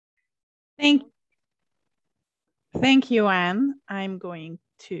Thank you, Anne. I'm going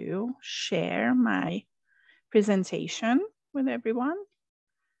to share my presentation with everyone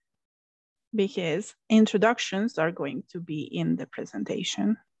because introductions are going to be in the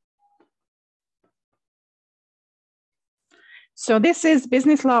presentation. So this is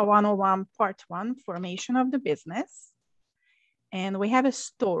Business Law 101, Part 1, Formation of the Business. And we have a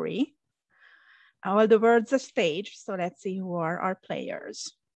story. Well, the words are staged, so let's see who are our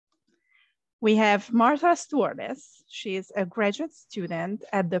players. We have Marta Stewardess. She is a graduate student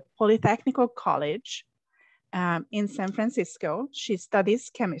at the Polytechnical College in San Francisco. She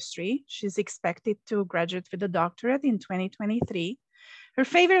studies chemistry. She's expected to graduate with a doctorate in 2023. Her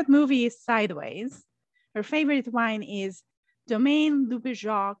favorite movie is Sideways. Her favorite wine is Domaine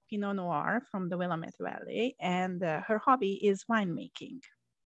Loubijac Pinot Noir from the Willamette Valley, and her hobby is winemaking.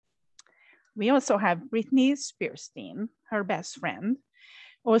 We also have Brittany Spearstein, her best friend,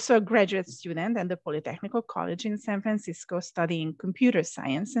 also a graduate student at the Polytechnical College in San Francisco studying computer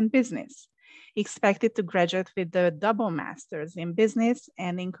science and business, expected to graduate with the double masters in business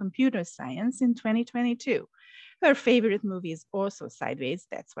and in computer science in 2022. Her favorite movie is also Sideways,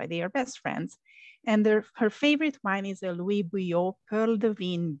 that's why they are best friends. And her favorite wine is a Louis Bouillot Perle de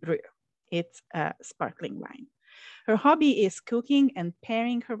Vin Breu. It's a sparkling wine. Her hobby is cooking and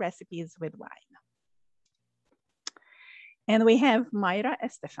pairing her recipes with wine. And we have Mayra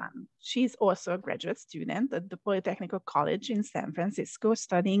Estefan. She's also a graduate student at the Polytechnical College in San Francisco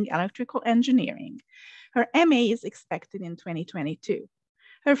studying electrical engineering. Her MA is expected in 2022.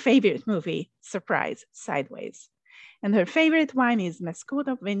 Her favorite movie, surprise, Sideways. And her favorite wine is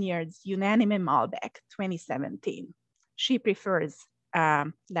Mesquite Vineyards Unanime Malbec 2017. She prefers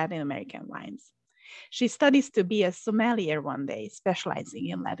Latin American wines. She studies to be a sommelier one day, specializing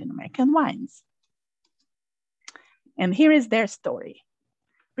in Latin American wines. And here is their story.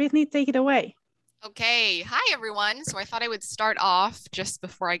 Brittany, take it away. Okay, hi everyone. So I thought I would start off just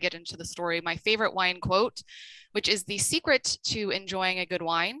before I get into the story, my favorite wine quote, which is the secret to enjoying a good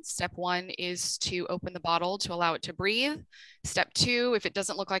wine. Step 1 is to open the bottle to allow it to breathe. Step 2, if it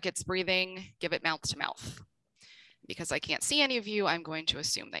doesn't look like it's breathing, give it mouth to mouth. Because I can't see any of you, I'm going to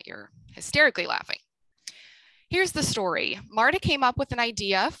assume that you're hysterically laughing. Here's the story. Marta came up with an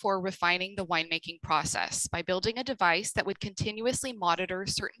idea for refining the winemaking process by building a device that would continuously monitor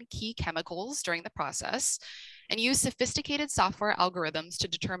certain key chemicals during the process and use sophisticated software algorithms to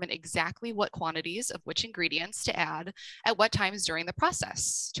determine exactly what quantities of which ingredients to add at what times during the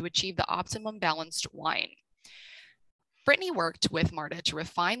process to achieve the optimum balanced wine. Brittany worked with Marta to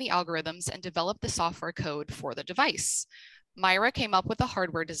refine the algorithms and develop the software code for the device. Mayra came up with a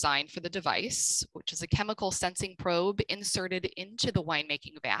hardware design for the device, which is a chemical sensing probe inserted into the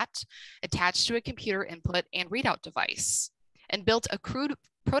winemaking vat, attached to a computer input and readout device, and built a crude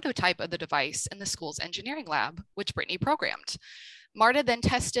prototype of the device in the school's engineering lab, which Brittany programmed. Marta then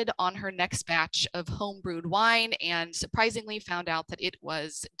tested on her next batch of home-brewed wine and surprisingly found out that it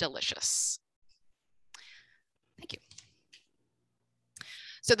was delicious. Thank you.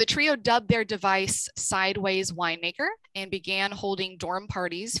 So the trio dubbed their device Sideways Winemaker and began holding dorm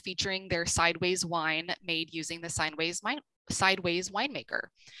parties featuring their Sideways wine made using the Sideways Winemaker.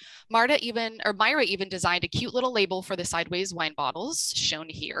 Mayra even designed a cute little label for the Sideways wine bottles, shown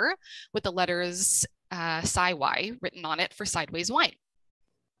here, with the letters SiWy written on it for Sideways Wine.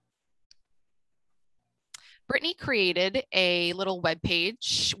 Brittany created a little web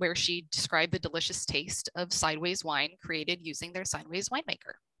page where she described the delicious taste of Sideways wine created using their Sideways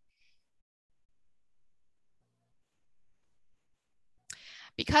Winemaker.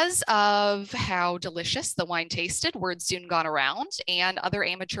 Because of how delicious the wine tasted, word soon got around and other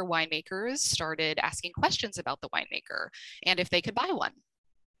amateur winemakers started asking questions about the winemaker and if they could buy one.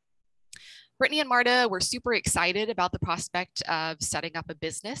 Brittany and Marta were super excited about the prospect of setting up a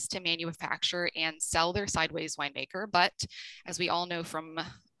business to manufacture and sell their Sideways Winemaker, but as we all know from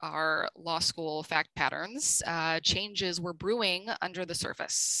our law school fact patterns, changes were brewing under the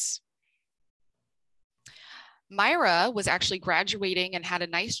surface. Mayra was actually graduating and had a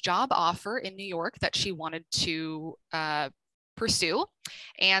nice job offer in New York that she wanted to pursue.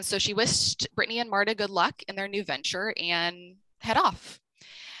 And so she wished Brittany and Marta good luck in their new venture and head off.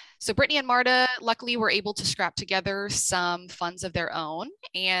 So Brittany and Marta luckily were able to scrap together some funds of their own,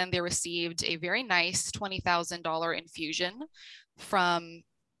 and they received a very nice $20,000 infusion from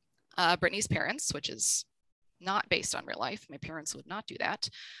Brittany's parents, which is not based on real life. My parents would not do that,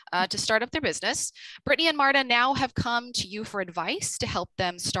 to start up their business. Brittany and Marta now have come to you for advice to help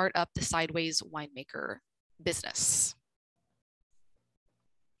them start up the Sideways Winemaker business.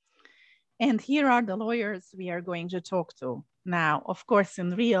 And here are the lawyers we are going to talk to. Now, of course,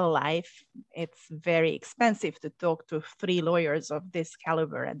 in real life, it's very expensive to talk to 3 lawyers of this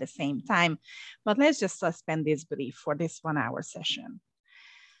caliber at the same time, but let's just suspend disbelief for this 1-hour session.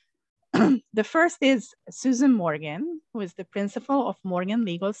 The first is Susan Morgan, who is the principal of Morgan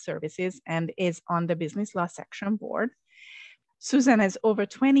Legal Services and is on the Business Law Section Board. Susan has over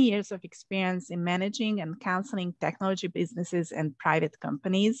 20 years of experience in managing and counseling technology businesses and private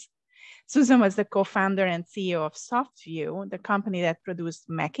companies. Susan was the co-founder and CEO of SoftView, the company that produced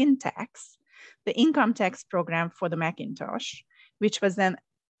Macintax, the income tax program for the Macintosh, which was then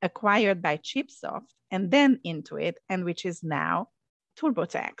acquired by Chipsoft and then Intuit, and which is now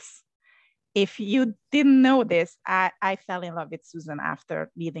TurboTax. If you didn't know this, I fell in love with Susan after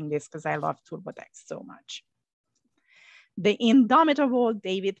reading this because I love TurboTax so much. The indomitable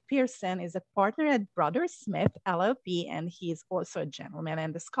David Pearson is a partner at Brothers Smith LLP, and he is also a gentleman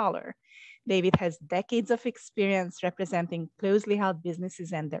and a scholar. David has decades of experience representing closely held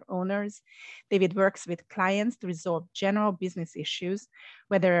businesses and their owners. David works with clients to resolve general business issues,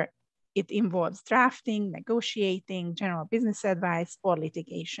 whether it involves drafting, negotiating, general business advice, or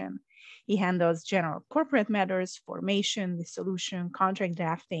litigation. He handles general corporate matters, formation, dissolution, contract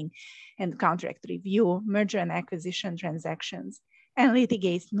drafting, and contract review, merger and acquisition transactions, and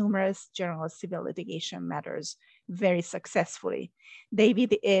litigates numerous general civil litigation matters very successfully.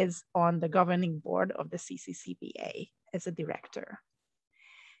 David is on the governing board of the CCCBA as a director.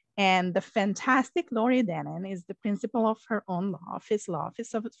 And the fantastic Laurie Dennen is the principal of her own law office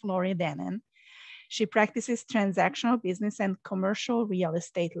of Laurie Dennen. She practices transactional business and commercial real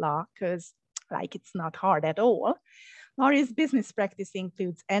estate law because, like, it's not hard at all. Laurie's business practice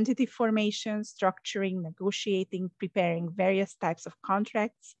includes entity formation, structuring, negotiating, preparing various types of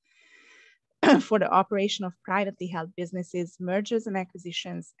contracts for the operation of privately held businesses, mergers and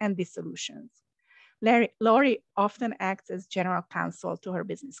acquisitions, and dissolutions. Laurie often acts as general counsel to her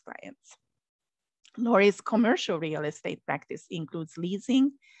business clients. Laurie's commercial real estate practice includes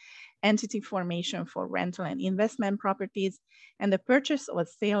leasing, entity formation for rental and investment properties, and the purchase or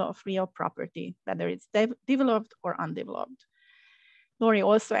sale of real property, whether it's developed or undeveloped. Laurie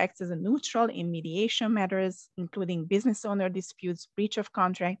also acts as a neutral in mediation matters, including business owner disputes, breach of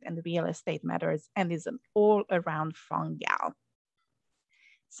contract, and real estate matters, and is an all-around fun gal.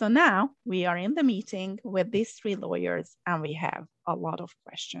 So now we are in the meeting with these 3 lawyers, and we have a lot of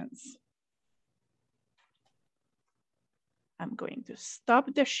questions. I'm going to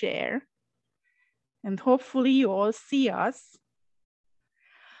stop the share, and hopefully you all see us.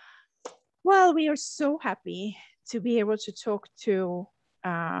 Well, we are so happy to be able to talk to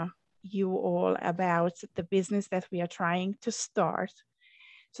you all about the business that we are trying to start.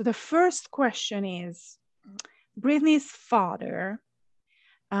 So the first question is, Brittany's father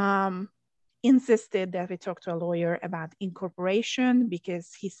insisted that we talk to a lawyer about incorporation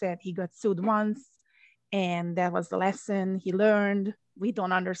because he said he got sued once and that was the lesson he learned. We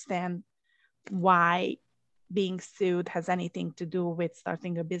don't understand why being sued has anything to do with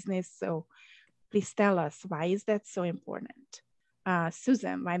starting a business. So please tell us, why is that so important?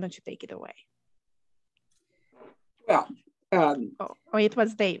 Susan, why don't you take it away? Well, it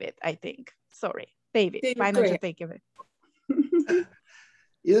was David, I think. Sorry, David, why don't you take it away?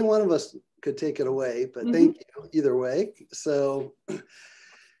 Either one of us could take it away, but thank you either way. So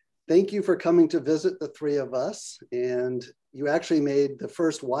thank you for coming to visit the 3 of us. And you actually made the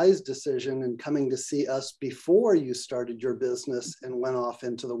first wise decision in coming to see us before you started your business and went off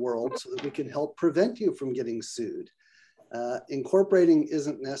into the world so that we can help prevent you from getting sued. Incorporating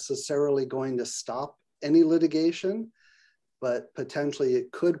isn't necessarily going to stop any litigation, but potentially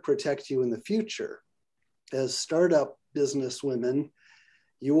it could protect you in the future. As startup business women,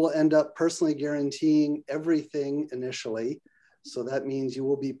 you will end up personally guaranteeing everything initially. So that means you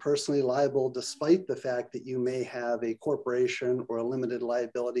will be personally liable despite the fact that you may have a corporation or a limited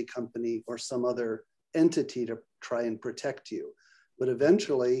liability company or some other entity to try and protect you. But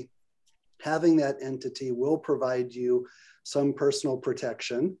eventually, having that entity will provide you some personal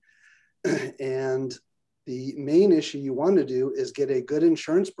protection. And the main issue you want to do is get a good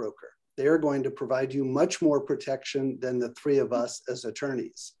insurance broker. They're going to provide you much more protection than the 3 of us as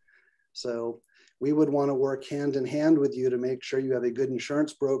attorneys. So we would want to work hand in hand with you to make sure you have a good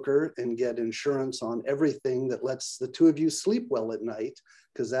insurance broker and get insurance on everything that lets the 2 of you sleep well at night,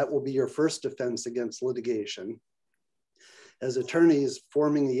 because that will be your first defense against litigation. As attorneys,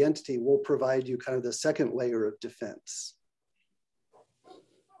 forming the entity will provide you kind of the second layer of defense.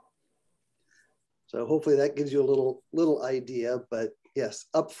 So hopefully that gives you a little idea, but yes,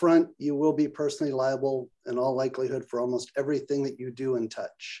 upfront, you will be personally liable in all likelihood for almost everything that you do and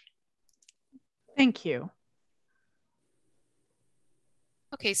touch. Thank you.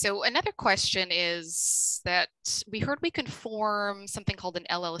 Okay, so another question is that we heard we can form something called an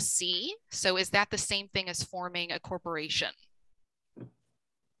LLC. So is that the same thing as forming a corporation?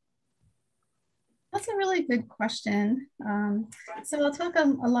 That's a really good question. So I'll talk a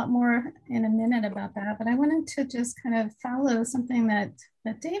lot more in a minute about that, but I wanted to just kind of follow something that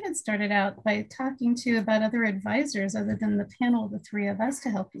David started out by talking to about other advisors other than the panel of the three of us to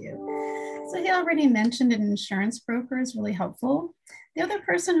help you. So he already mentioned an insurance broker is really helpful. The other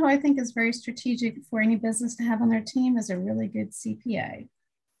person who I think is very strategic for any business to have on their team is a really good CPA.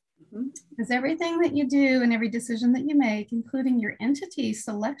 Because everything that you do and every decision that you make, including your entity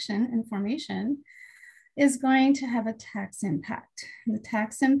selection and formation, is going to have a tax impact. And the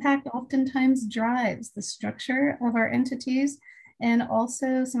tax impact oftentimes drives the structure of our entities and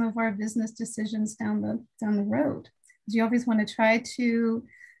also some of our business decisions down the road. You always want to try to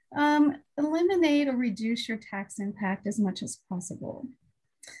eliminate or reduce your tax impact as much as possible.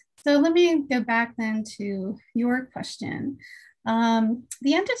 So let me go back then to your question.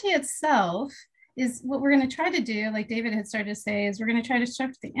 The entity itself is what we're going to try to do, like David had started to say, is we're going to try to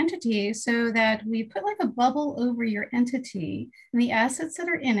structure the entity so that we put like a bubble over your entity, and the assets that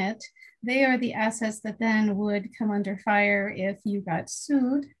are in it, they are the assets that then would come under fire if you got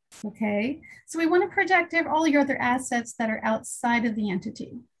sued. Okay, so we want to protect all your other assets that are outside of the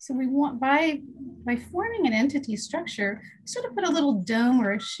entity. So we want, by forming an entity structure, sort of put a little dome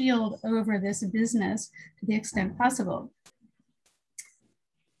or a shield over this business to the extent possible.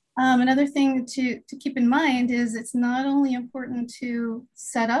 Another thing to keep in mind is it's not only important to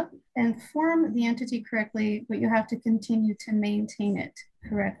set up and form the entity correctly, but you have to continue to maintain it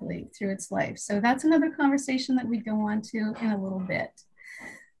correctly through its life. So that's another conversation that we go on to in a little bit.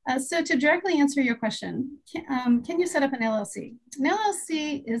 So to directly answer your question, can you set up an LLC? An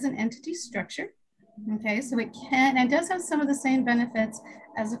LLC is an entity structure, okay? So it can, and does have some of the same benefits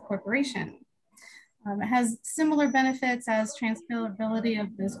as a corporation. It has similar benefits as transferability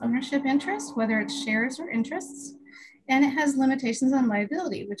of those ownership interests, whether it's shares or interests, and it has limitations on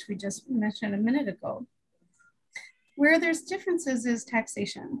liability, which we just mentioned a minute ago. Where there's differences is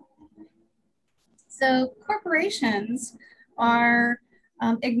taxation. So corporations are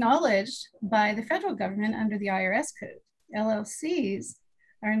acknowledged by the federal government under the IRS code. LLCs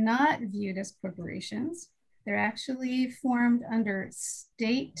are not viewed as corporations. They're actually formed under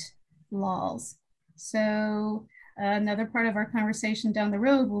state laws. So another part of our conversation down the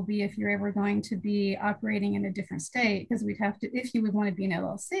road will be if you're ever going to be operating in a different state, because we'd have to, if you would want to be an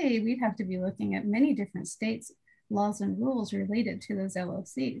LLC, we'd have to be looking at many different states' laws and rules related to those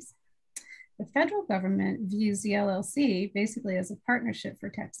LLCs. The federal government views the LLC basically as a partnership for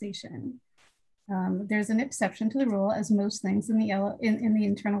taxation. There's an exception to the rule, as most things in the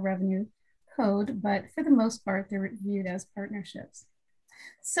Internal Revenue Code, but for the most part, they're viewed as partnerships.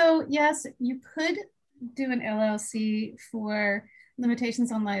 So yes, you could do an LLC for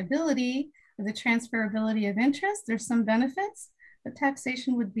limitations on liability, or the transferability of interest. There's some benefits, but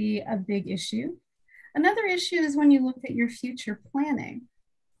taxation would be a big issue. Another issue is when you look at your future planning.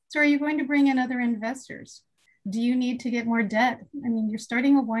 So are you going to bring in other investors? Do you need to get more debt? I mean, you're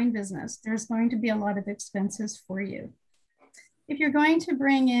starting a wine business. There's going to be a lot of expenses for you. If you're going to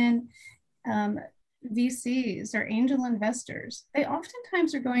bring in VCs or angel investors, they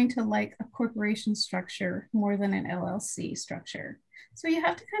oftentimes are going to like a corporation structure more than an LLC structure. So you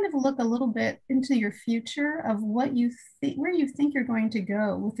have to kind of look a little bit into your future of what you think, where you think you're going to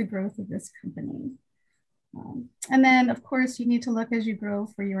go with the growth of this company. And then of course you need to look as you grow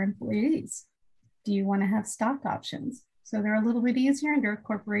for your employees. Do you want to have stock options? So they're a little bit easier under a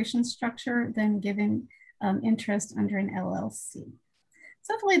corporation structure than giving interest under an LLC.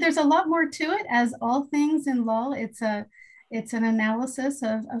 So hopefully there's a lot more to it. As all things in law, it's an analysis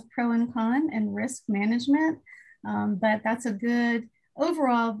of pro and con and risk management. But that's a good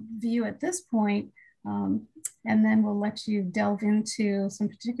overall view at this point. And then we'll let you delve into some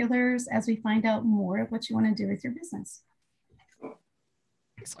particulars as we find out more of what you want to do with your business.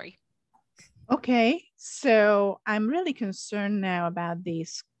 Sorry. Okay, so I'm really concerned now about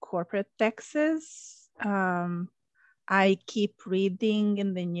these corporate taxes. I keep reading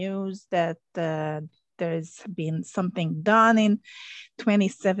in the news that there's been something done in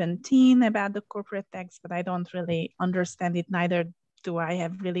 2017 about the corporate tax, but I don't really understand it. Neither do I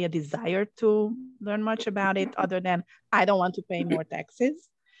have really a desire to learn much about it, other than I don't want to pay more taxes.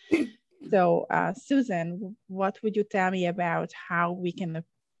 So Susan, what would you tell me about how we can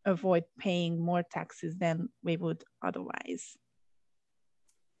avoid paying more taxes than we would otherwise?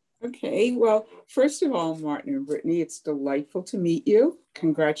 Okay, well, first of all, Martin and Brittany, it's delightful to meet you.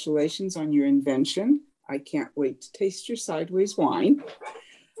 Congratulations on your invention. I can't wait to taste your sideways wine.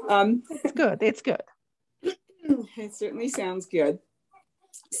 It's good. It's good. It certainly sounds good.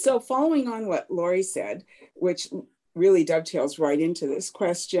 So following on what Laurie said, which really dovetails right into this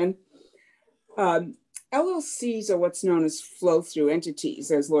question, LLCs are what's known as flow-through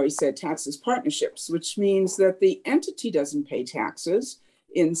entities, as Laurie said, taxes partnerships, which means that the entity doesn't pay taxes.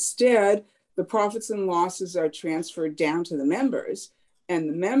 Instead, the profits and losses are transferred down to the members, and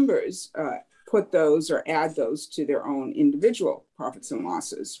the members put those or add those to their own individual profits and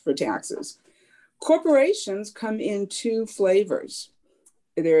losses for taxes. Corporations come in two flavors.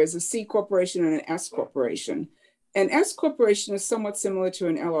 There is a C corporation and an S corporation. An S corporation is somewhat similar to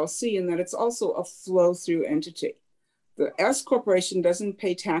an LLC in that it's also a flow-through entity. The S corporation doesn't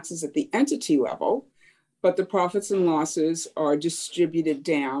pay taxes at the entity level, but the profits and losses are distributed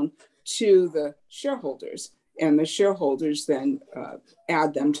down to the shareholders, and the shareholders then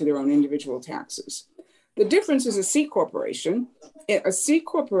add them to their own individual taxes. The difference is a C corporation. In a C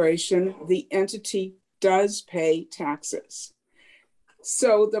corporation, the entity does pay taxes.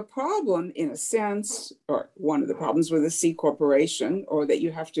 So the problem, in a sense, or one of the problems with a C corporation, or that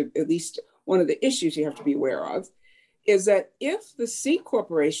you have to, at least one of the issues you have to be aware of, is that if the C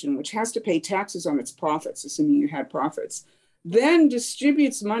corporation, which has to pay taxes on its profits, assuming you had profits, then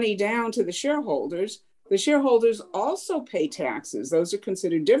distributes money down to the shareholders also pay taxes. Those are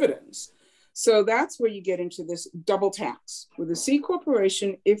considered dividends. So that's where you get into this double tax. With a C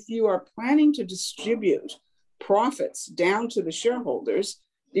corporation, if you are planning to distribute profits down to the shareholders,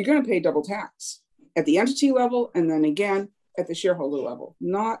 you're going to pay double tax at the entity level and then again at the shareholder level.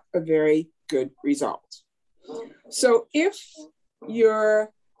 Not a very good result. So if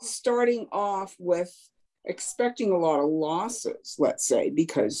you're starting off with expecting a lot of losses, let's say,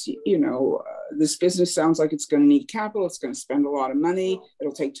 because this business sounds like it's going to need capital, it's going to spend a lot of money,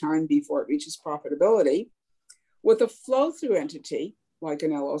 it'll take time before it reaches profitability. With a flow-through entity like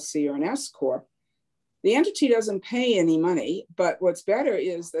an LLC or an S corp, the entity doesn't pay any money, but what's better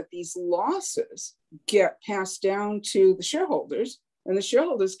is that these losses get passed down to the shareholders, and the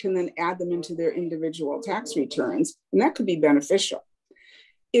shareholders can then add them into their individual tax returns, and that could be beneficial.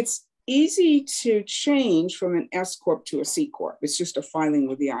 It's easy to change from an S corp to a C corp. It's just a filing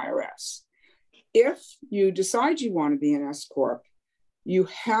with the IRS. If you decide you want to be an S corp, you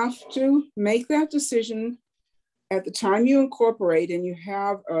have to make that decision at the time you incorporate, and you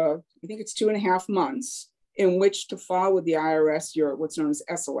have, I think it's 2.5 months in which to file with the IRS your what's known as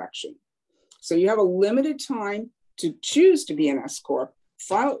S election. So you have a limited time to choose to be an S corp,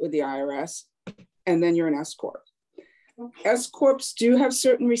 file it with the IRS, and then you're an S corp. S corps do have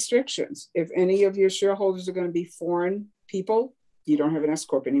certain restrictions. If any of your shareholders are going to be foreign people, you don't have an S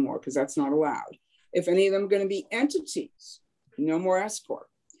corp anymore because that's not allowed. If any of them are going to be entities, no more S corp.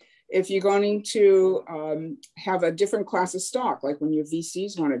 If you're going to have a different class of stock, like when your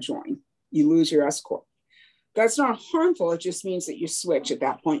VCs want to join, you lose your S corp. That's not harmful. It just means that you switch at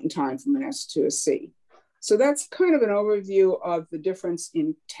that point in time from an S to a C. So that's kind of an overview of the difference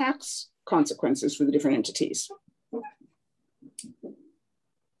in tax consequences for the different entities.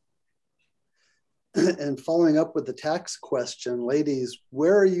 And following up with the tax question, ladies,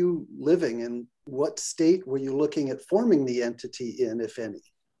 where are you living and what state were you looking at forming the entity in, if any?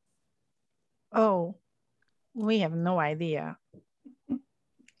 Oh, we have no idea.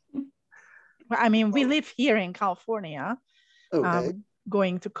 I mean, we live here in California, Okay.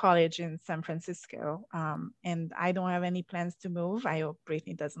 Going to college in San Francisco, and I don't have any plans to move. I hope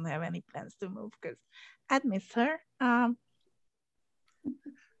Brittany doesn't have any plans to move because I'd miss her.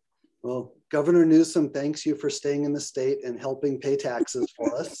 Well, Governor Newsom thanks you for staying in the state and helping pay taxes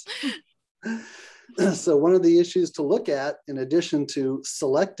for us. So one of the issues to look at, in addition to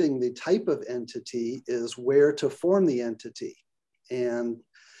selecting the type of entity, is where to form the entity. And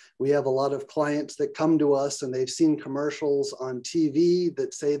we have a lot of clients that come to us and they've seen commercials on TV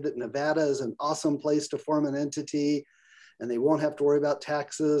that say that Nevada is an awesome place to form an entity and they won't have to worry about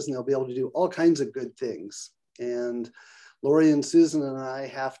taxes and they'll be able to do all kinds of good things. And Laurie and Susan and I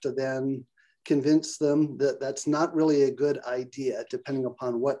have to then convince them that that's not really a good idea, depending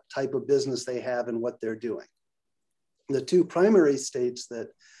upon what type of business they have and what they're doing. The two primary states that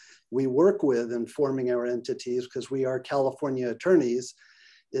we work with in forming our entities, because we are California attorneys,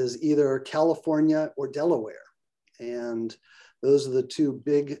 is either California or Delaware. And those are the two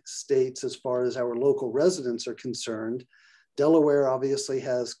big states as far as our local residents are concerned. Delaware obviously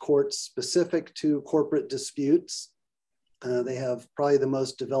has courts specific to corporate disputes. They have probably the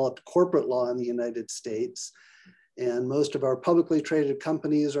most developed corporate law in the United States. And most of our publicly traded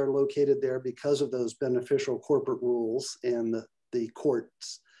companies are located there because of those beneficial corporate rules and the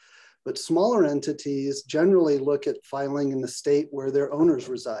courts. But smaller entities generally look at filing in the state where their owners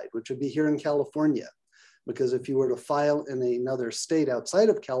reside, which would be here in California. Because if you were to file in another state outside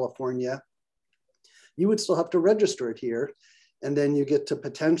of California, you would still have to register it here. And then you get to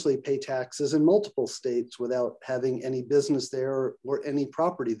potentially pay taxes in multiple states without having any business there or any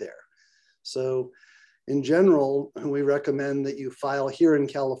property there. So in general, we recommend that you file here in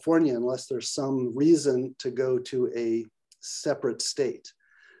California unless there's some reason to go to a separate state.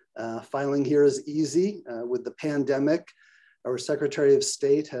 Filing here is easy. With the pandemic, our Secretary of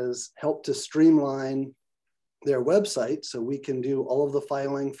State has helped to streamline their website so we can do all of the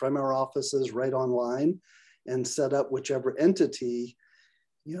filing from our offices right online and set up whichever entity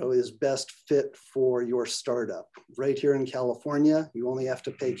is best fit for your startup. Right here in California, you only have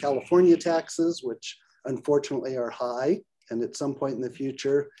to pay California taxes, which unfortunately are high. And at some point in the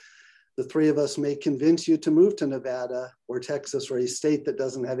future, the three of us may convince you to move to Nevada or Texas or a state that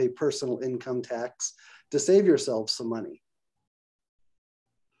doesn't have a personal income tax to save yourselves some money.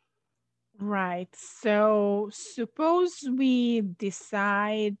 Right. So suppose we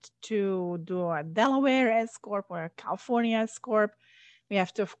decide to do a Delaware S Corp or a California S Corp. We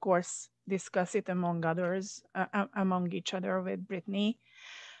have to, of course, discuss it among others, among each other with Brittany.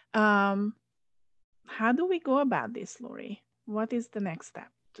 How do we go about this, Laurie? What is the next step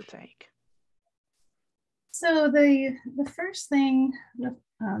to take? So the first thing,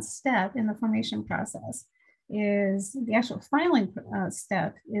 step in the formation process is the actual filing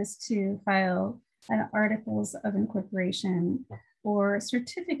step is to file an articles of incorporation or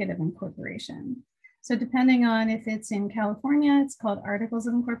certificate of incorporation. So depending on if it's in California, it's called articles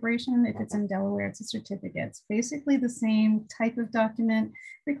of incorporation. If it's in Delaware, it's a certificate. It's basically the same type of document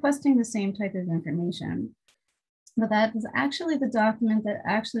requesting the same type of information. But that is actually the document that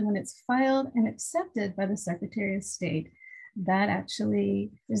actually, when it's filed and accepted by the Secretary of State, that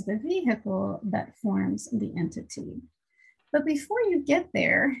actually is the vehicle that forms the entity. But before you get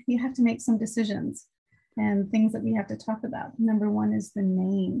there, you have to make some decisions and things that we have to talk about. Number one is the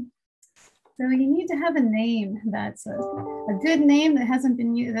name. So you need to have a name that's a good name that hasn't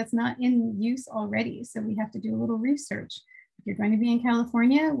been used, that's not in use already. So we have to do a little research. If you're going to be in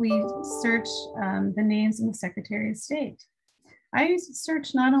California, we search the names in the Secretary of State. I used to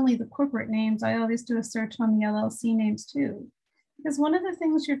search not only the corporate names, I always do a search on the LLC names too. Because one of the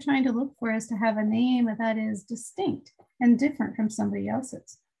things you're trying to look for is to have a name that is distinct and different from somebody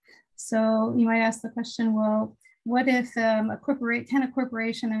else's. So you might ask the question, well, what if can a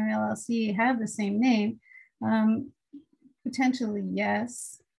corporation and an LLC have the same name? Potentially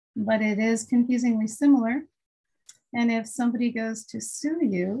yes, but it is confusingly similar. And if somebody goes to sue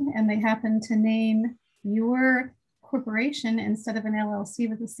you and they happen to name your corporation instead of an LLC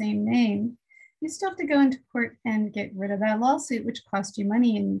with the same name, you still have to go into court and get rid of that lawsuit, which costs you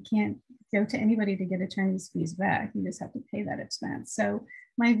money, and you can't go to anybody to get attorney's fees back. You just have to pay that expense. So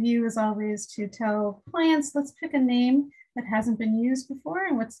my view is always to tell clients, let's pick a name that hasn't been used before,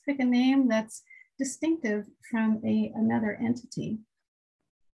 and let's pick a name that's distinctive from another entity.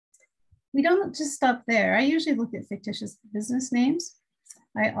 We don't just stop there. I usually look at fictitious business names.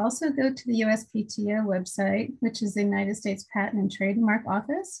 I also go to the USPTO website, which is the United States Patent and Trademark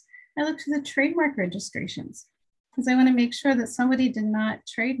Office. I look for the trademark registrations because I want to make sure that somebody did not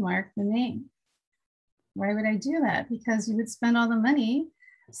trademark the name. Why would I do that? Because you would spend all the money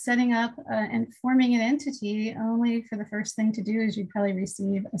setting up and forming an entity, only for the first thing to do is you'd probably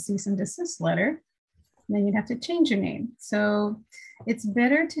receive a cease and desist letter. And then you'd have to change your name. So it's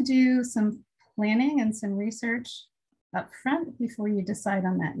better to do some planning and some research up front before you decide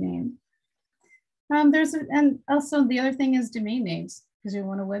on that name. And also the other thing is domain names, because you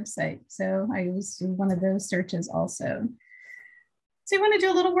want a website. So I always do one of those searches also. So you want to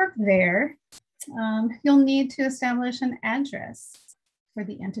do a little work there. You'll need to establish an address for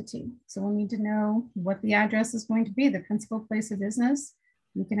the entity. So we'll need to know what the address is going to be, the principal place of business.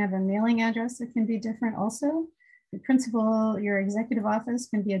 You can have a mailing address that can be different also. The principal, your executive office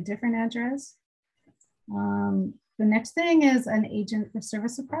can be a different address. The next thing is an agent for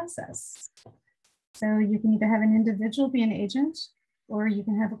service of process. So you can either have an individual be an agent, or you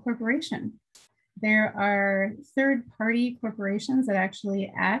can have a corporation. There are third-party corporations that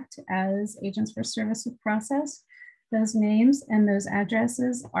actually act as agents for service of process. Those names and those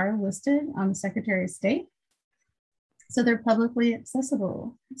addresses are listed on the Secretary of State. So they're publicly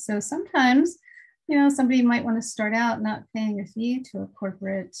accessible. So sometimes, somebody might want to start out not paying a fee to a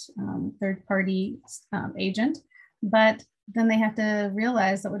corporate third-party agent, but then they have to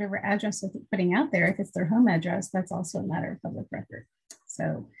realize that whatever address they're putting out there, if it's their home address, that's also a matter of public record.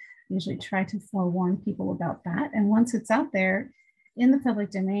 So usually try to forewarn people about that. And once it's out there, in the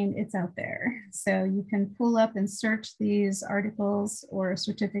public domain, it's out there. So you can pull up and search these articles or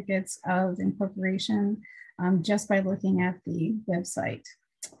certificates of incorporation just by looking at the website.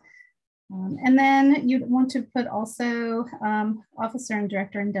 And then you'd want to put also officer and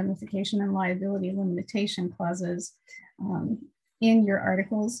director indemnification and liability limitation clauses in your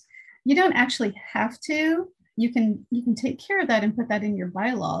articles. You don't actually have to. You can take care of that and put that in your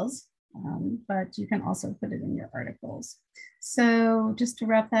bylaws, but you can also put it in your articles. So just to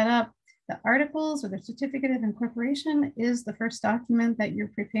wrap that up, the articles or the certificate of incorporation is the first document that you're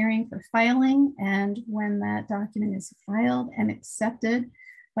preparing for filing. And when that document is filed and accepted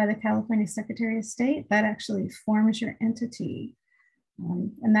by the California Secretary of State, that actually forms your entity.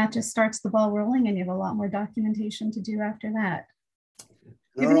 And that just starts the ball rolling, and you have a lot more documentation to do after that.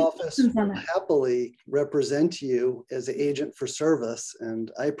 Our office will happily represent you as an agent for service. And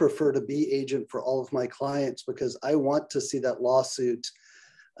I prefer to be agent for all of my clients because I want to see that lawsuit.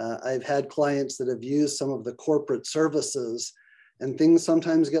 I've had clients that have used some of the corporate services, and things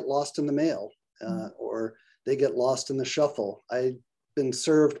sometimes get lost in the mail or they get lost in the shuffle. I've been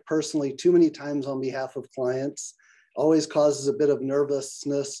served personally too many times on behalf of clients. Always causes a bit of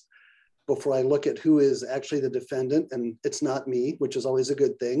nervousness before I look at who is actually the defendant, and it's not me, which is always a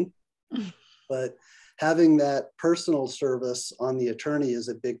good thing. But having that personal service on the attorney is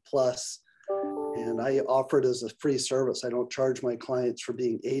a big plus. And I offer it as a free service. I don't charge my clients for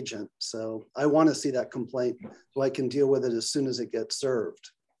being agent. So I want to see that complaint so I can deal with it as soon as it gets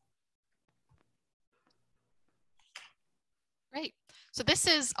served. Great. So this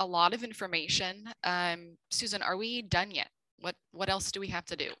is a lot of information. Susan, are we done yet? What else do we have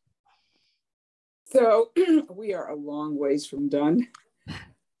to do? So we are a long ways from done.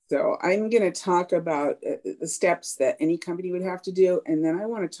 So I'm going to talk about the steps that any company would have to do. And then I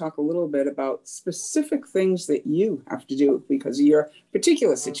want to talk a little bit about specific things that you have to do because of your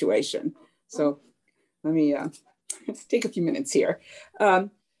particular situation. So let me take a few minutes here.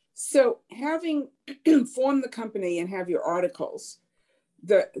 So having formed the company and have your articles,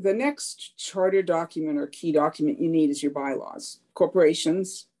 the next charter document or key document you need is your bylaws.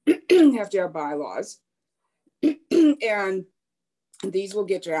 Corporations have to have bylaws, and these will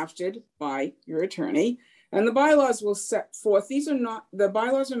get drafted by your attorney, and the bylaws will set forth. The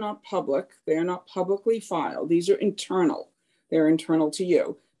bylaws are not public. They are not publicly filed. These are internal. They're internal to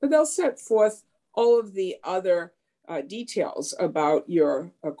you, but they'll set forth all of the other details about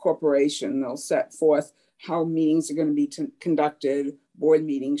your corporation. They'll set forth how meetings are going to be conducted, board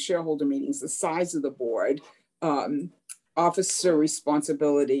meetings, shareholder meetings, the size of the board, officer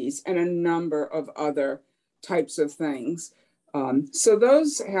responsibilities, and a number of other types of things. So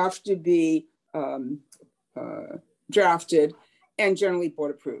those have to be drafted and generally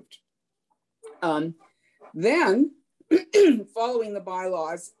board approved. Then following the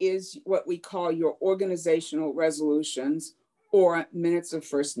bylaws is what we call your organizational resolutions or minutes of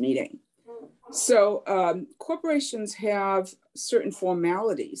first meeting. So corporations have certain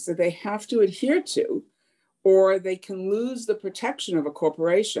formalities that they have to adhere to, or they can lose the protection of a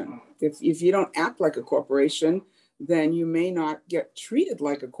corporation. If you don't act like a corporation, then you may not get treated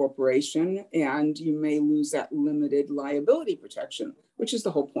like a corporation, and you may lose that limited liability protection, which is the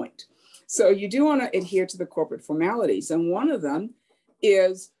whole point. So you do want to adhere to the corporate formalities. And one of them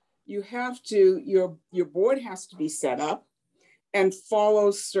is you have to, your board has to be set up and follow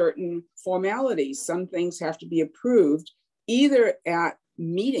certain formalities. Some things have to be approved either at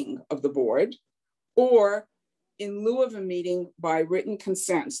meeting of the board or in lieu of a meeting by written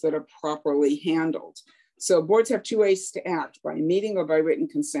consents that are properly handled. So boards have two ways to act, by meeting or by written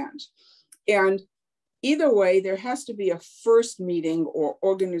consent. And either way, there has to be a first meeting or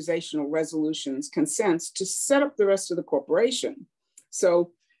organizational resolutions, consents to set up the rest of the corporation.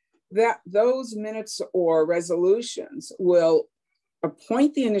 So that those minutes or resolutions will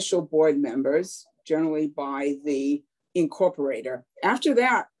appoint the initial board members, generally by the incorporator. After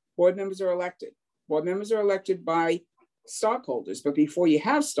that, board members are elected. Board members are elected by stockholders, but before you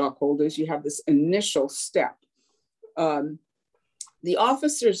have stockholders, you have this initial step. The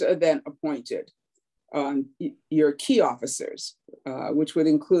officers are then appointed, your key officers, which would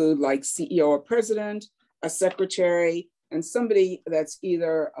include like CEO or president, a secretary, and somebody that's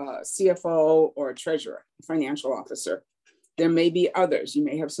either a CFO or a treasurer, a financial officer. There may be others. You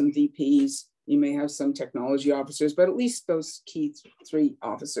may have some VPs, you may have some technology officers, but at least those key three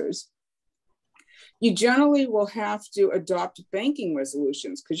officers. You generally will have to adopt banking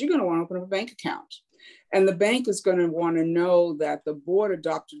resolutions because you're going to want to open up a bank account. And the bank is going to want to know that the board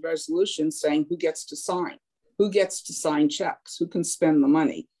adopted resolutions saying who gets to sign checks, who can spend the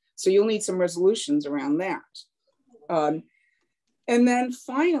money. So you'll need some resolutions around that. And then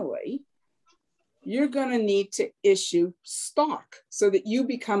finally, you're going to need to issue stock so that you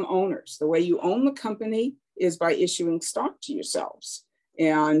become owners. The way you own the company is by issuing stock to yourselves.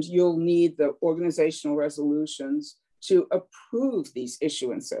 And you'll need the organizational resolutions to approve these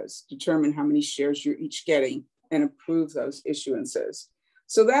issuances, determine how many shares you're each getting, and approve those issuances.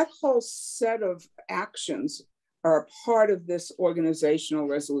 So that whole set of actions are a part of this organizational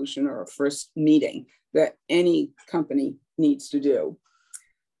resolution or a first meeting that any company needs to do.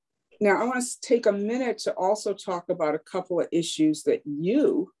 Now, I want to take a minute to also talk about a couple of issues that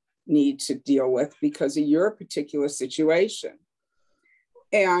you need to deal with because of your particular situation.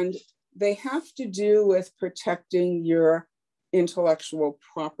 And they have to do with protecting your intellectual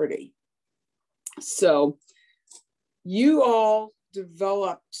property. So you all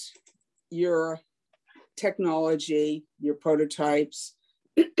developed your technology, your prototypes,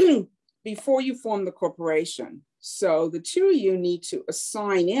 before you formed the corporation. So the two of you need to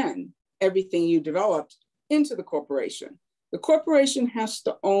assign in everything you developed into the corporation. The corporation has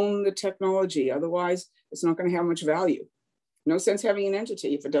to own the technology, otherwise it's not going to have much value. No sense having an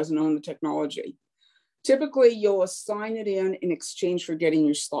entity if it doesn't own the technology. Typically, you'll assign it in exchange for getting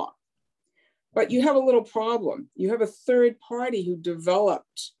your stock. But you have a little problem. You have a third party who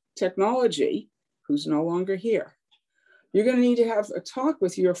developed technology who's no longer here. You're going to need to have a talk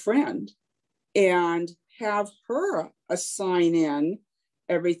with your friend and have her assign in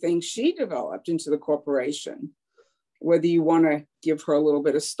everything she developed into the corporation. Whether you want to give her a little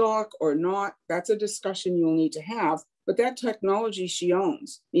bit of stock or not, that's a discussion you'll need to have. But that technology she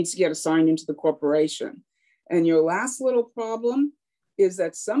owns needs to get assigned into the corporation. And your last little problem is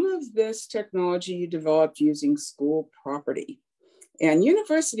that some of this technology you developed using school property. And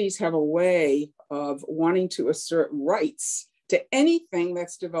universities have a way of wanting to assert rights to anything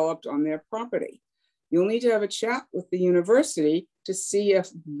that's developed on their property. You'll need to have a chat with the university to see if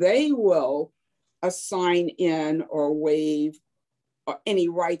they will assign in or waive any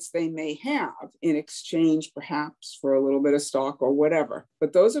rights they may have in exchange, perhaps, for a little bit of stock or whatever.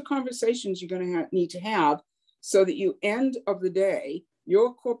 But those are conversations you're going to need to have so that you, end of the day,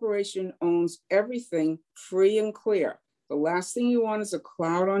 your corporation owns everything free and clear. The last thing you want is a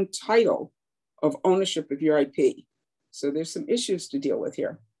cloud on title of ownership of your IP. So there's some issues to deal with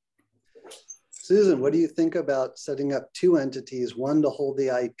here. Susan, what do you think about setting up two entities, one to hold the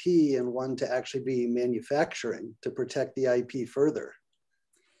IP and one to actually be manufacturing to protect the IP further?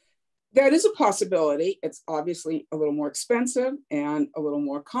 That is a possibility. It's obviously a little more expensive and a little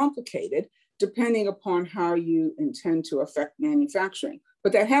more complicated, depending upon how you intend to affect manufacturing.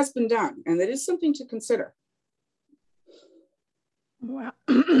 But that has been done, and that is something to consider. Well,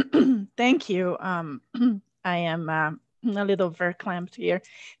 thank you. I am a little verklempt here,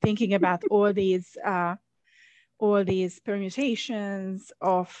 thinking about all these permutations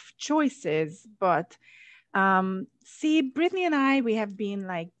of choices. But see, Brittany and I, we have been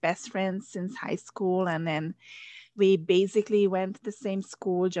like best friends since high school, and then we basically went to the same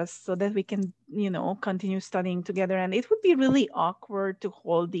school just so that we can, continue studying together. And it would be really awkward to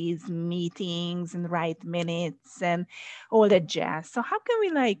hold these meetings and write minutes and all that jazz. So how can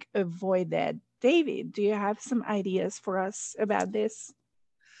we avoid that? David, do you have some ideas for us about this?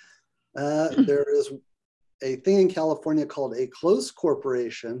 There is a thing in California called a close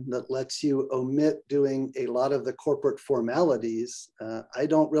corporation that lets you omit doing a lot of the corporate formalities. I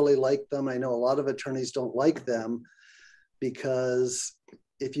don't really like them. I know a lot of attorneys don't like them because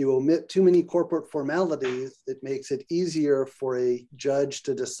if you omit too many corporate formalities, it makes it easier for a judge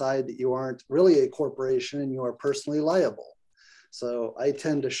to decide that you aren't really a corporation and you are personally liable. So I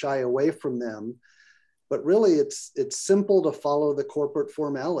tend to shy away from them. But really, it's simple to follow the corporate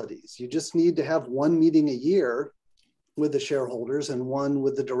formalities. You just need to have one meeting a year with the shareholders and one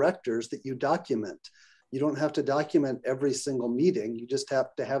with the directors that you document. You don't have to document every single meeting. You just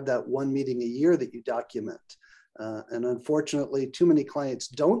have to have that one meeting a year that you document. And unfortunately, too many clients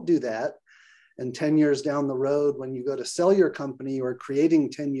don't do that. And 10 years down the road, when you go to sell your company, you are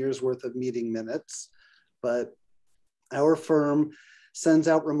creating 10 years worth of meeting minutes. But our firm sends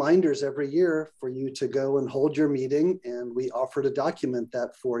out reminders every year for you to go and hold your meeting, and we offer to document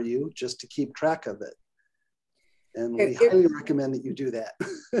that for you just to keep track of it. And we highly recommend that you do that.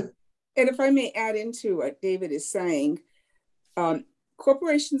 And if I may add into what David is saying,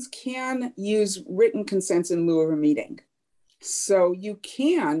 corporations can use written consents in lieu of a meeting. So you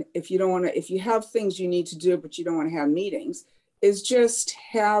can, if you have things you need to do, but you don't want to have meetings, is just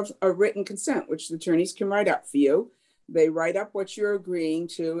have a written consent, which the attorneys can write up for you. They write up what you're agreeing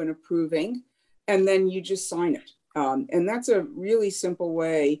to and approving, and then you just sign it. And that's a really simple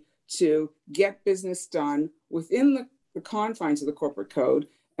way to get business done within the the confines of the corporate code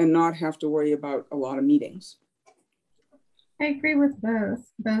and not have to worry about a lot of meetings. I agree with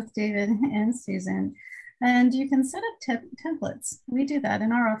both David and Susan. And you can set up templates. We do that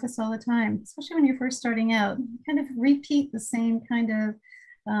in our office all the time, especially when you're first starting out. You kind of repeat the same kind of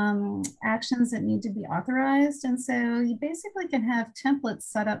actions that need to be authorized. And so you basically can have templates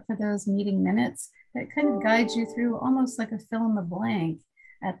set up for those meeting minutes that kind of guide you through almost like a fill in the blank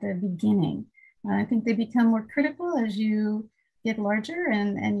at the beginning. I think they become more critical as you get larger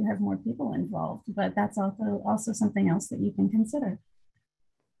and you have more people involved, but that's also something else that you can consider.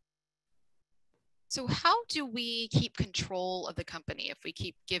 So how do we keep control of the company if we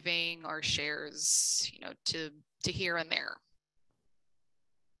keep giving our shares, you know, to here and there?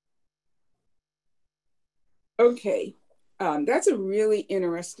 Okay, that's a really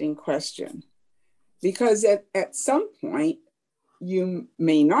interesting question, because at some point you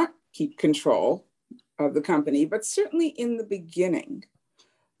may not keep control of the company, but certainly in the beginning,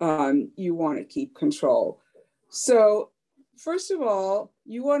 you want to keep control. So first of all,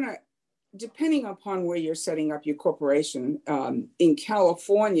 you want to, depending upon where you're setting up your corporation, in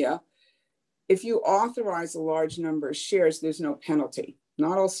California, if you authorize a large number of shares, there's no penalty.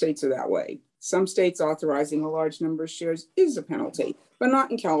 Not all states are that way. Some states authorizing a large number of shares is a penalty, but not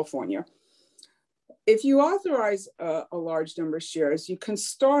in California. If you authorize a large number of shares, you can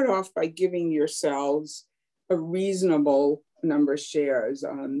start off by giving yourselves a reasonable number of shares.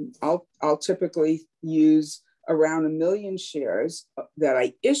 I'll typically use around 1 million shares that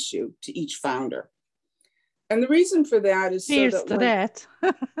I issue to each founder. And the reason for that is Cheers so to that.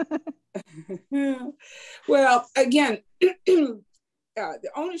 that. Well, again,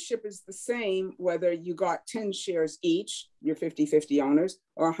 the ownership is the same whether you got 10 shares each, you're 50-50 owners,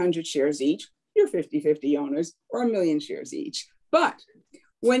 or 100 shares each, you're 50-50 owners, or 1 million shares each. But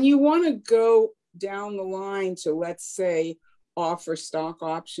when you want to go down the line to, let's say, offer stock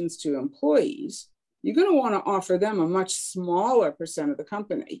options to employees, you're going to want to offer them a much smaller percent of the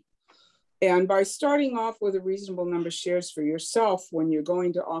company. And by starting off with a reasonable number of shares for yourself, when you're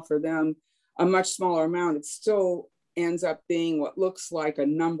going to offer them a much smaller amount, it still ends up being what looks like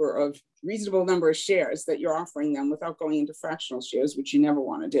a reasonable number of shares that you're offering them without going into fractional shares, which you never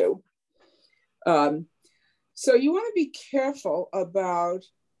want to do. So you want to be careful about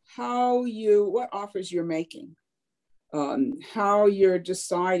what offers you're making, how you're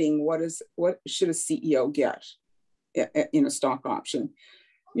deciding what should a CEO get in a stock option.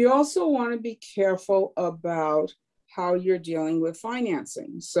 You also want to be careful about how you're dealing with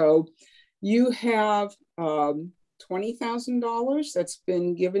financing. So you have $20,000 that's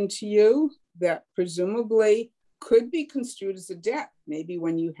been given to you that presumably could be construed as a debt. Maybe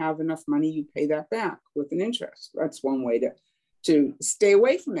when you have enough money, you pay that back with an interest. That's one way to stay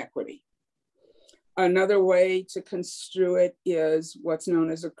away from equity. Another way to construe it is what's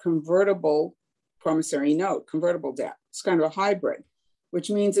known as a convertible promissory note, convertible debt. It's kind of a hybrid,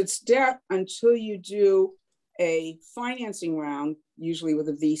 which means it's debt until you do a financing round, usually with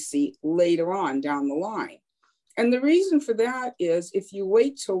a VC, later on down the line. And the reason for that is if you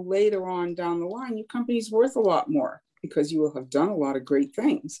wait till later on down the line, your company's worth a lot more because you will have done a lot of great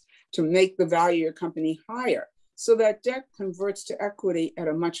things to make the value of your company higher. So that debt converts to equity at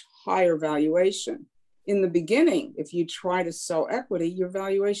a much higher valuation. In the beginning, if you try to sell equity, your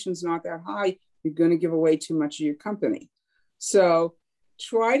valuation's not that high. You're going to give away too much of your company. So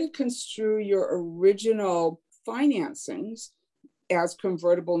try to construe your original financings as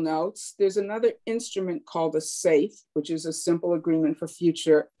convertible notes. There's another instrument called a SAFE, which is a simple agreement for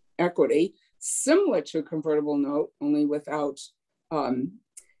future equity, similar to a convertible note, only without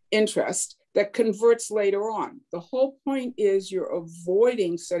interest, that converts later on. The whole point is you're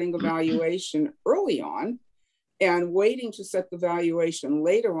avoiding setting a valuation early on and waiting to set the valuation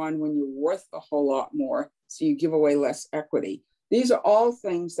later on when you're worth a whole lot more, so you give away less equity. These are all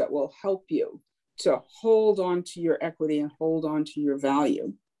things that will help you to hold on to your equity and hold on to your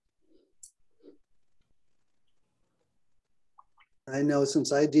value. I know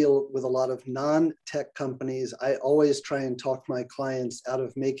since I deal with a lot of non-tech companies, I always try and talk my clients out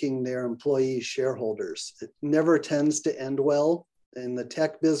of making their employees shareholders. It never tends to end well. In the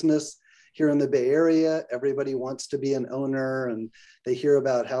tech business here in the Bay Area, everybody wants to be an owner and they hear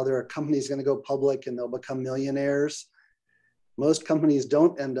about how their company's going to go public and they'll become millionaires. Most companies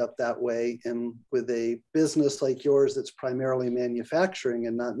don't end up that way. And with a business like yours that's primarily manufacturing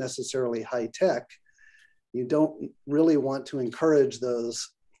and not necessarily high tech, you don't really want to encourage those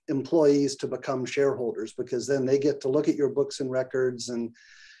employees to become shareholders, because then they get to look at your books and records and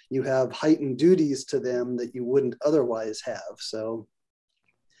you have heightened duties to them that you wouldn't otherwise have. So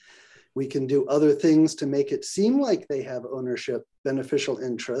We can do other things to make it seem like they have ownership, beneficial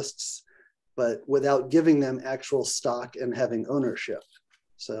interests, but without giving them actual stock and having ownership.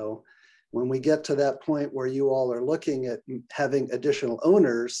 So when we get to that point where you all are looking at having additional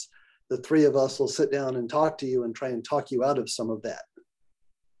owners, the three of us will sit down and talk to you and try and talk you out of some of that.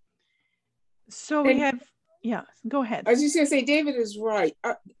 So we have, yeah, go ahead. I was just going to say, David is right.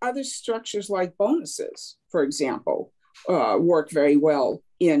 Other structures like bonuses, for example, work very well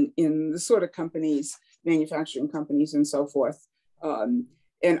in the sort of companies, manufacturing companies and so forth,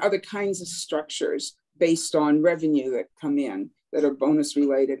 and other kinds of structures based on revenue that come in that are bonus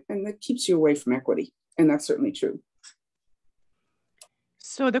related, and that keeps you away from equity. And that's certainly true.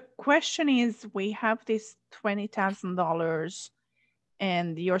 So the question is, we have this $20,000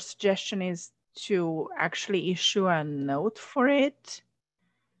 and your suggestion is to actually issue a note for it,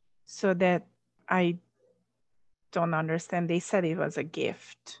 so that I don't understand. They said it was a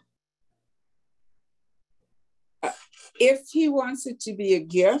gift. If he wants it to be a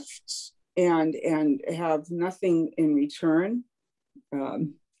gift and have nothing in return,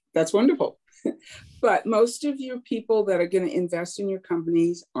 that's wonderful. But most of your people that are going to invest in your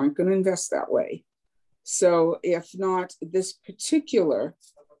companies aren't going to invest that way. So if not this particular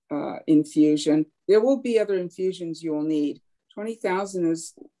infusion, there will be other infusions you will need. 20,000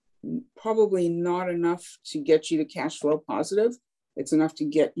 is probably not enough to get you to cash flow positive. It's enough to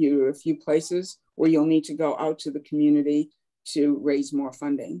get you a few places where you'll need to go out to the community to raise more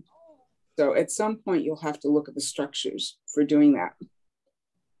funding. So at some point, you'll have to look at the structures for doing that.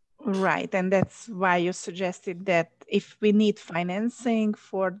 Right, and that's why you suggested that if we need financing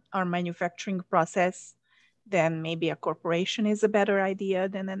for our manufacturing process, then maybe a corporation is a better idea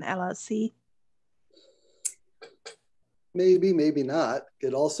than an LLC. Maybe, maybe not.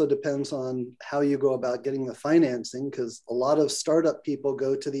 It also depends on how you go about getting the financing, because a lot of startup people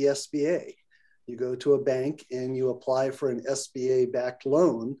go to the SBA. You go to a bank and you apply for an SBA-backed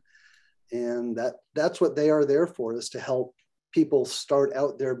loan, and that's what they are there for, is to help people start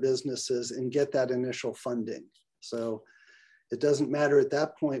out their businesses and get that initial funding. So it doesn't matter at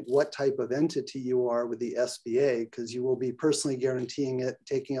that point what type of entity you are with the SBA, because you will be personally guaranteeing it,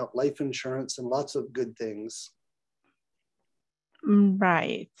 taking out life insurance and lots of good things.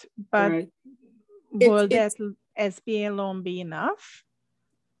 Right, but Right. Will that SBA loan be enough?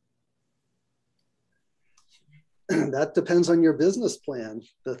 That depends on your business plan.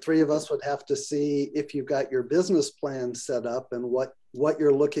 The three of us would have to see if you've got your business plan set up and what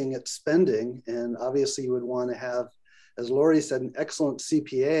you're looking at spending. And obviously you would want to have, as Laurie said, an excellent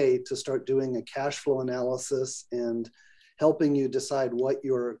CPA to start doing a cash flow analysis and helping you decide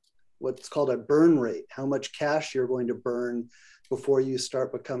what's called a burn rate, how much cash you're going to burn before you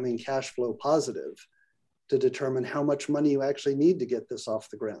start becoming cash flow positive, to determine how much money you actually need to get this off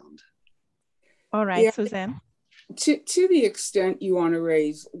the ground. All right, Yeah. Suzanne. To the extent you want to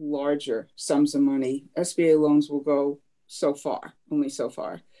raise larger sums of money, SBA loans will go so far, only so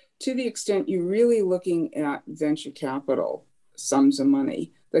far. To the extent you're really looking at venture capital sums of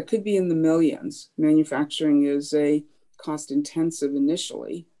money, that could be in the millions. Manufacturing is a cost-intensive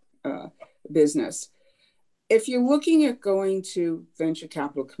initially business. If you're looking at going to venture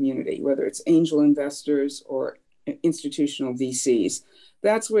capital community, whether it's angel investors or institutional VCs,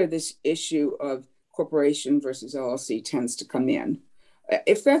 that's where this issue of corporation versus LLC tends to come in.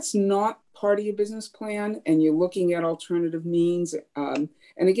 If that's not part of your business plan and you're looking at alternative means, and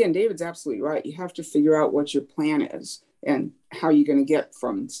again, David's absolutely right. You have to figure out what your plan is and how you're going to get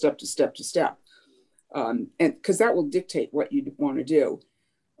from step to step to step. And because that will dictate what you want to do.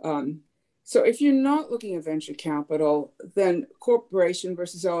 So if you're not looking at venture capital, then corporation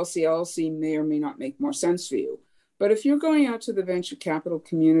versus LLC, LLC may or may not make more sense for you. But if you're going out to the venture capital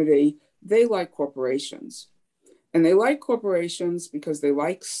community, they like corporations. And they like corporations because they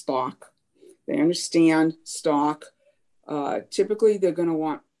like stock. They understand stock. Typically, they're going to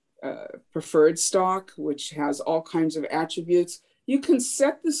want preferred stock, which has all kinds of attributes. You can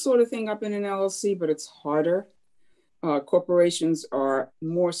set this sort of thing up in an LLC, but it's harder. Corporations are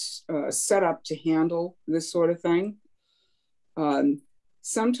more set up to handle this sort of thing.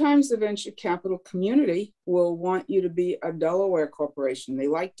 Sometimes the venture capital community will want you to be a Delaware corporation. They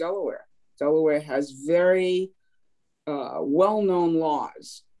like Delaware. Delaware has very well-known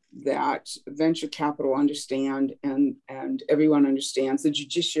laws that venture capital understand, and everyone understands. The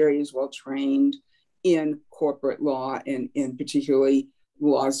judiciary is well-trained in corporate law and in particularly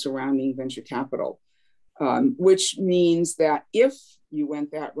laws surrounding venture capital. Which means that if you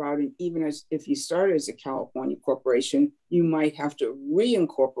went that route, and even if you started as a California corporation, you might have to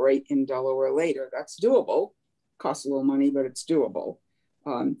reincorporate in Delaware later. That's doable. Costs a little money, but it's doable.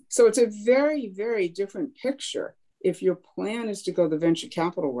 So it's a very, very different picture if your plan is to go the venture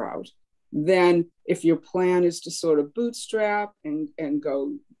capital route than if your plan is to sort of bootstrap and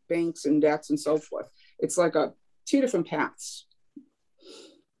go banks and debts and so forth. It's like two different paths.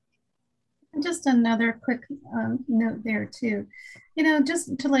 Just another quick note there too.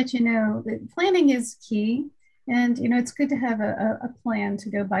 Just to let you know that planning is key. And, it's good to have a plan to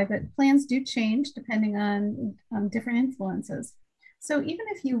go by, but plans do change depending on different influences. So even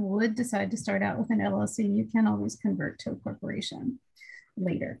if you would decide to start out with an LLC, you can always convert to a corporation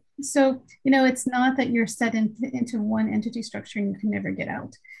later. So, it's not that you're set into one entity structure and you can never get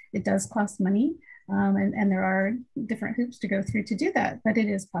out. It does cost money. And there are different hoops to go through to do that, but it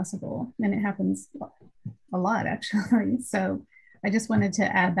is possible, and it happens a lot actually. So I just wanted to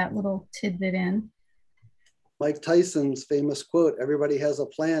add that little tidbit in. Mike Tyson's famous quote, everybody has a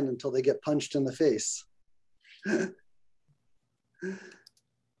plan until they get punched in the face.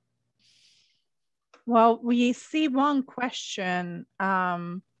 Well, we see one question.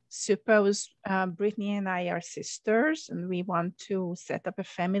 Suppose Brittany and I are sisters and we want to set up a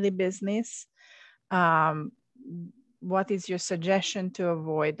family business. What is your suggestion to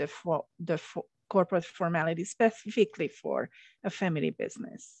avoid the corporate formality specifically for a family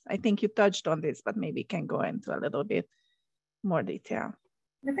business? I think you touched on this, but maybe can go into a little bit more detail.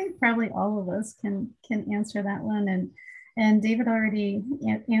 I think probably all of us can answer that one. And David already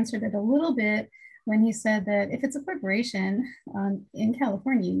answered it a little bit when he said that if it's a corporation in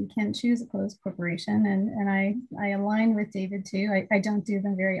California, you can choose a closed corporation. And I align with David too. I don't do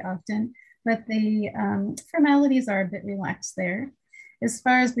them very often, but the formalities are a bit relaxed there. As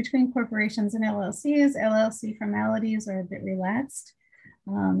far as between corporations and LLCs, LLC formalities are a bit relaxed.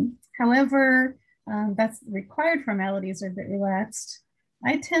 However, that's required formalities are a bit relaxed.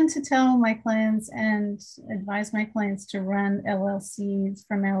 I tend to tell my clients and advise my clients to run LLCs,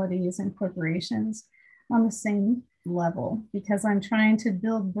 formalities, and corporations on the same level because I'm trying to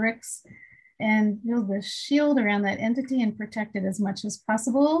build bricks and build a shield around that entity and protect it as much as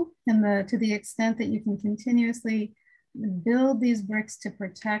possible. And to the extent that you can continuously build these bricks to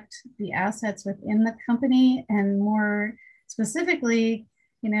protect the assets within the company and more specifically,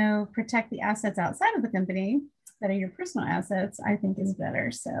 protect the assets outside of the company that are your personal assets, I think is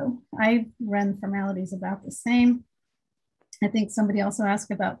better. So I run formalities about the same. I think somebody also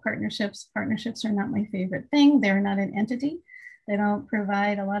asked about partnerships. Partnerships are not my favorite thing. They're not an entity. They don't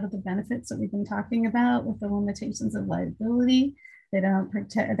provide a lot of the benefits that we've been talking about with the limitations of liability. They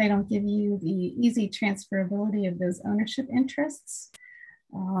don't give you the easy transferability of those ownership interests.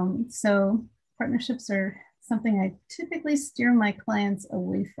 So partnerships are something I typically steer my clients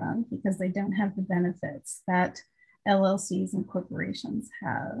away from because they don't have the benefits that LLCs and corporations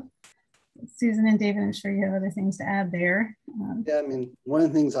have. Susan and David, I'm sure you have other things to add there. Yeah, I mean, one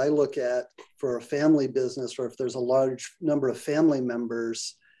of the things I look at for a family business, or if there's a large number of family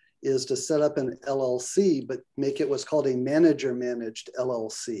members, is to set up an LLC, but make it what's called a manager managed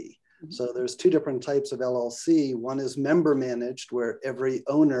LLC. Mm-hmm. So there's two different types of LLC. One is member managed, where every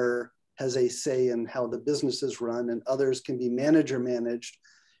owner has a say in how the business is run, and others can be manager managed,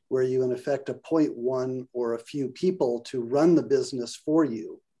 where you in effect appoint one or a few people to run the business for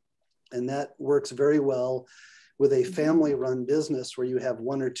you. And that works very well with a family run business where you have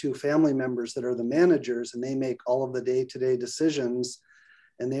one or two family members that are the managers and they make all of the day-to-day decisions,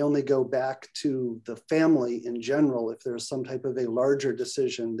 and they only go back to the family in general if there's some type of a larger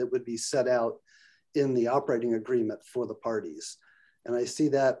decision that would be set out in the operating agreement for the parties. And I see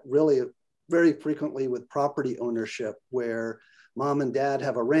that really very frequently with property ownership, where mom and dad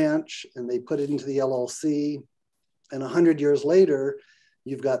have a ranch and they put it into the LLC, and 100 years later,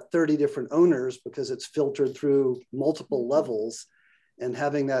 you've got 30 different owners because it's filtered through multiple levels, and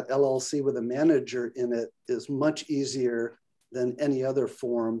having that LLC with a manager in it is much easier than any other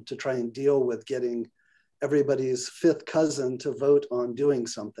form to try and deal with getting everybody's fifth cousin to vote on doing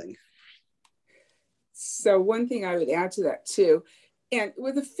something. So one thing I would add to that too, and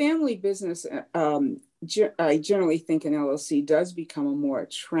with a family business, I generally think an LLC does become a more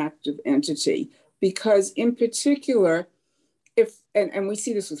attractive entity because in particular, if, and we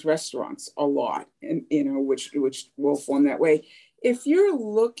see this with restaurants a lot, and which will form that way. If you're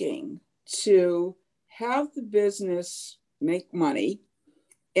looking to have the business make money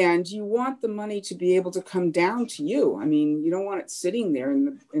and you want the money to be able to come down to you, I mean, you don't want it sitting there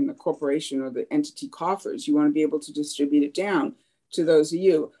in the corporation or the entity coffers. You want to be able to distribute it down to those of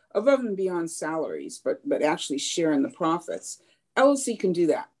you above and beyond salaries, but actually share in the profits. LLC can do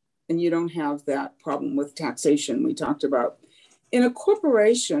that, and you don't have that problem with taxation we talked about. In a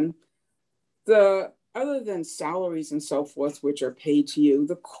corporation, the other than salaries and so forth, which are paid to you,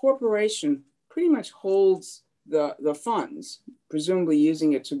 the corporation pretty much holds the funds, presumably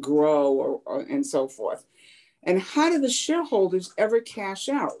using it to grow or and so forth. And how do the shareholders ever cash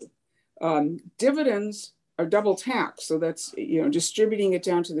out? Dividends are double tax. So that's, distributing it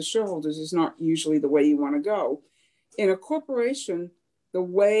down to the shareholders is not usually the way you want to go. In a corporation, the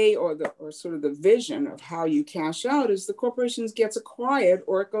way or sort of the vision of how you cash out is the corporation gets acquired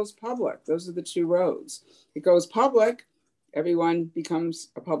or it goes public. Those are the two roads. It goes public, everyone becomes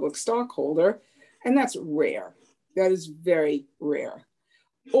a public stockholder, and that's rare. That is very rare.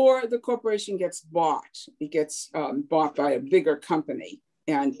 Or the corporation gets bought. It gets bought by a bigger company.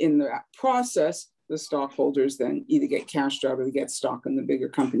 And in that process, the stockholders then either get cashed out or they get stock in the bigger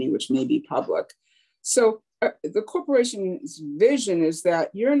company, which may be public. So the corporation's vision is that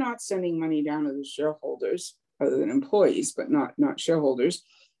you're not sending money down to the shareholders, other than employees, but not shareholders,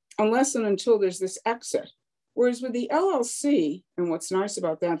 unless and until there's this exit. Whereas with the LLC, and what's nice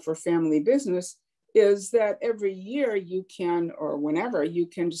about that for family business, is that every year you can, or whenever, you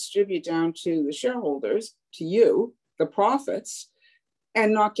can distribute down to the shareholders, to you, the profits,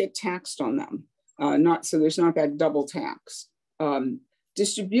 and not get taxed on them. So there's not that double tax.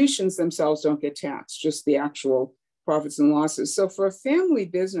 Distributions themselves don't get taxed, just the actual profits and losses. So for a family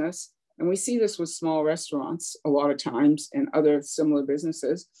business, and we see this with small restaurants a lot of times and other similar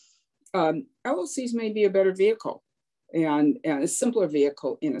businesses, LLCs may be a better vehicle and a simpler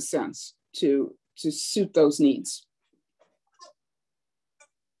vehicle in a sense to suit those needs.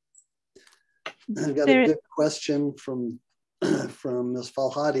 I've got a good question from Ms.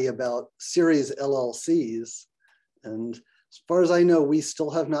 Falhadi about series LLCs. And as far as I know, we still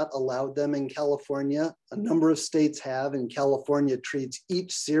have not allowed them in California. A number of states have, and California treats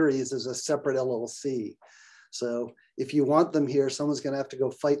each series as a separate LLC. So if you want them here, someone's going to have to go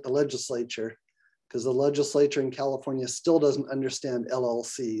fight the legislature, because the legislature in California still doesn't understand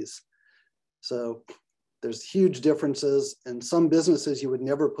LLCs. So there's huge differences, and some businesses you would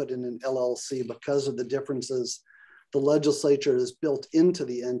never put in an LLC because of the differences the legislature has built into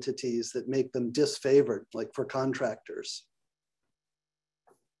the entities that make them disfavored, like for contractors.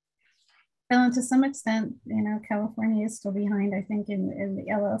 Well, and to some extent, California is still behind, I think, in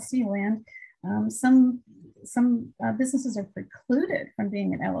the LLC land. Some businesses are precluded from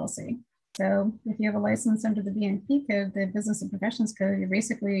being an LLC. So if you have a license under the BNP code, the Business and Professions Code, you're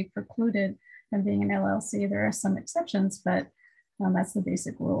basically precluded from being an LLC. There are some exceptions, but that's the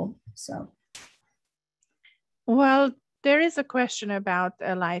basic rule. So. Well, there is a question about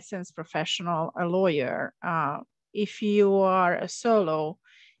a licensed professional, a lawyer. If you are a solo,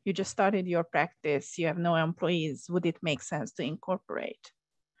 you just started your practice, you have no employees, would it make sense to incorporate?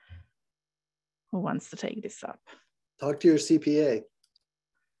 Who wants to take this up? Talk to your CPA.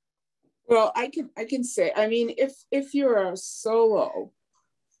 Well, I can say, I mean, if you're a solo,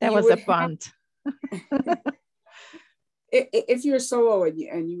 that was a bunt. If you're a solo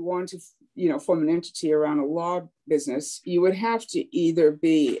and you want to, form an entity around a law business, you would have to either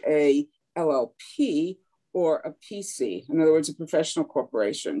be a LLP or a PC. In other words, a professional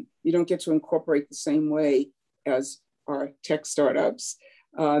corporation. You don't get to incorporate the same way as our tech startups.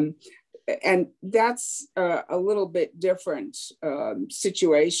 And that's a little bit different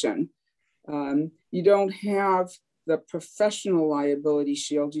situation. You don't have the professional liability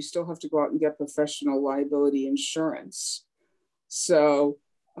shield. You still have to go out and get professional liability insurance. So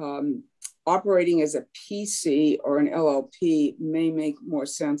operating as a PC or an LLP may make more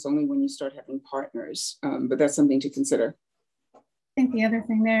sense only when you start having partners, but that's something to consider. I think the other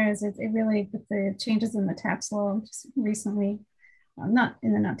thing there is it really, with the changes in the tax law just recently, not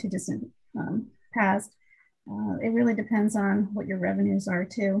in the not too distant past, it really depends on what your revenues are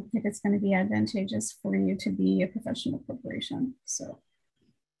too, if it's going to be advantageous for you to be a professional corporation. So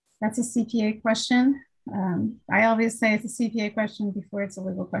that's a CPA question. I always say it's a CPA question before it's a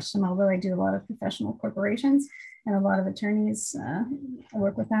legal question, although I do a lot of professional corporations and a lot of attorneys, I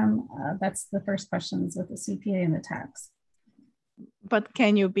work with them. That's the first questions with the CPA and the tax. But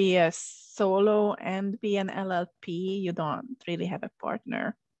can you be a solo and be an LLP? You don't really have a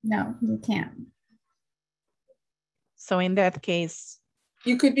partner. No, you can't. So in that case,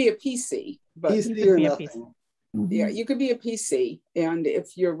 you could be a PC, but PC you could be a nothing. PC. Yeah, you could be a PC. And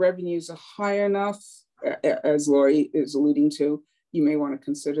if your revenues are high enough, as Laurie is alluding to, you may want to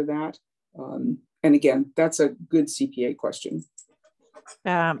consider that. And again, that's a good CPA question.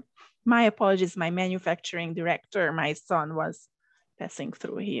 My apologies, my manufacturing director, my son was passing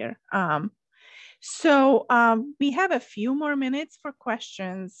through here. So we have a few more minutes for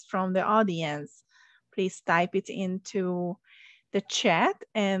questions from the audience. Please type it into the chat.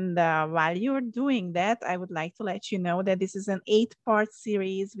 And while you're doing that, I would like to let you know that this is an 8-part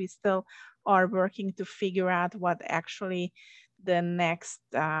series. We still are working to figure out what actually the next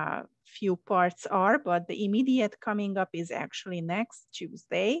few parts are, but the immediate coming up is actually next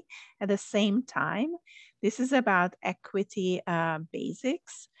Tuesday at the same time. This is about equity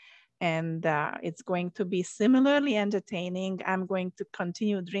basics, and it's going to be similarly entertaining. I'm going to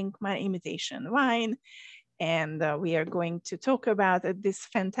continue drink my imitation wine, and we are going to talk about this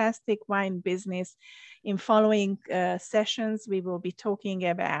fantastic wine business. In following sessions, we will be talking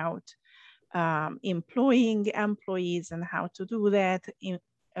about employing employees and how to do that, in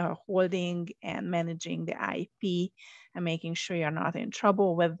holding and managing the IP and making sure you're not in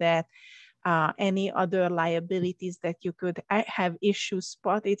trouble with that. Any other liabilities that you could have issues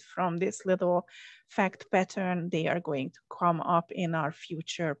spotted from this little fact pattern, they are going to come up in our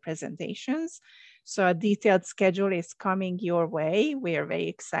future presentations. So a detailed schedule is coming your way. We are very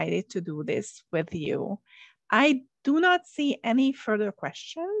excited to do this with you. I do not see any further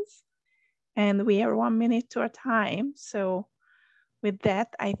questions, and we are 1 minute to a time. So with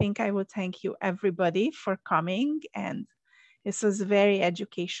that, I think I will thank you everybody for coming, and this was very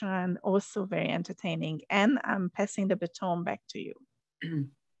educational and also very entertaining. And I'm passing the baton back to you.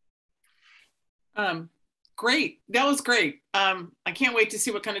 Great, that was great. I can't wait to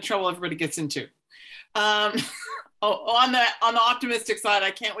see what kind of trouble everybody gets into. On the optimistic side, I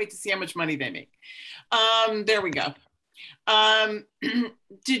can't wait to see how much money they make. There we go.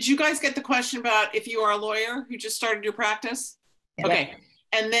 Did you guys get the question about if you are a lawyer who just started your practice? Yeah. Okay.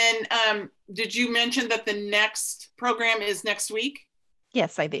 And then did you mention that the next program is next week?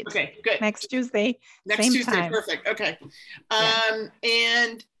 Yes, I did. Okay, good. Next Tuesday. Next same Tuesday, time. Perfect. Okay. Yeah.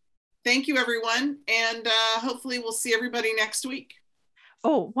 And thank you, everyone. And hopefully we'll see everybody next week.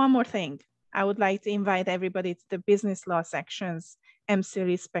 Oh, one more thing. I would like to invite everybody to the Business Law Section's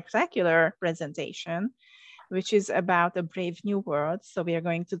M-Series Spectacular presentation, which is about a brave new world. So we are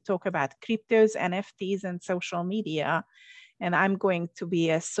going to talk about cryptos, NFTs, and social media. And I'm going to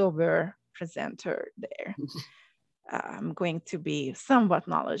be a sober presenter there. I'm going to be somewhat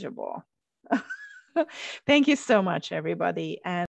knowledgeable. Thank you so much, everybody. And